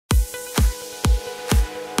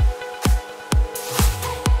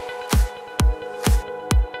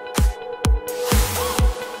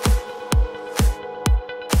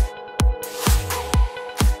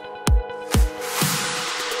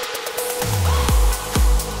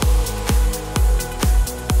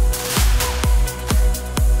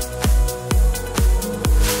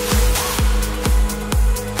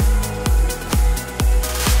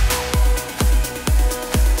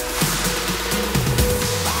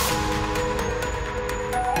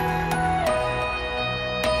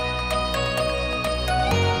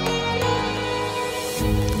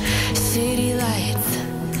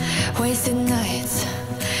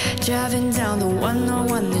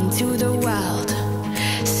101 into the wild.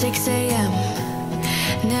 6 a.m.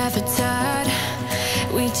 Never tired.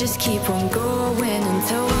 We just keep on going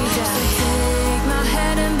until we die. So take my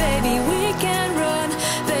hand and baby we can run.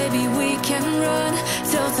 Baby we can run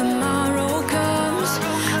till tomorrow comes.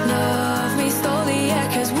 Love me slowly, yeah,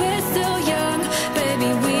 'cause we're still young. Baby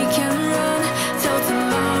we can run till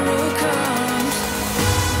tomorrow comes.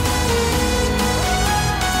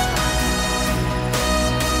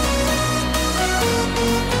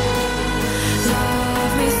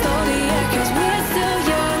 Love me slowly, yeah, 'cause we're still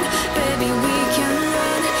young. Baby we can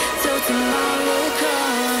run till tomorrow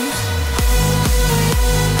comes.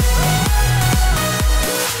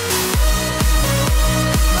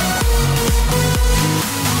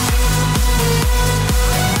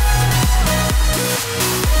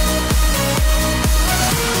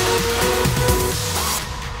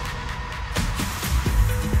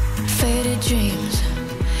 Faded dreams,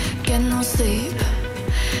 get no sleep.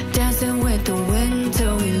 Dancing with the wind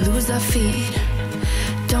till we lose our feet.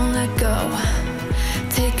 Don't let go,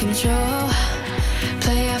 take control.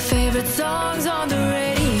 Play our favorite songs on the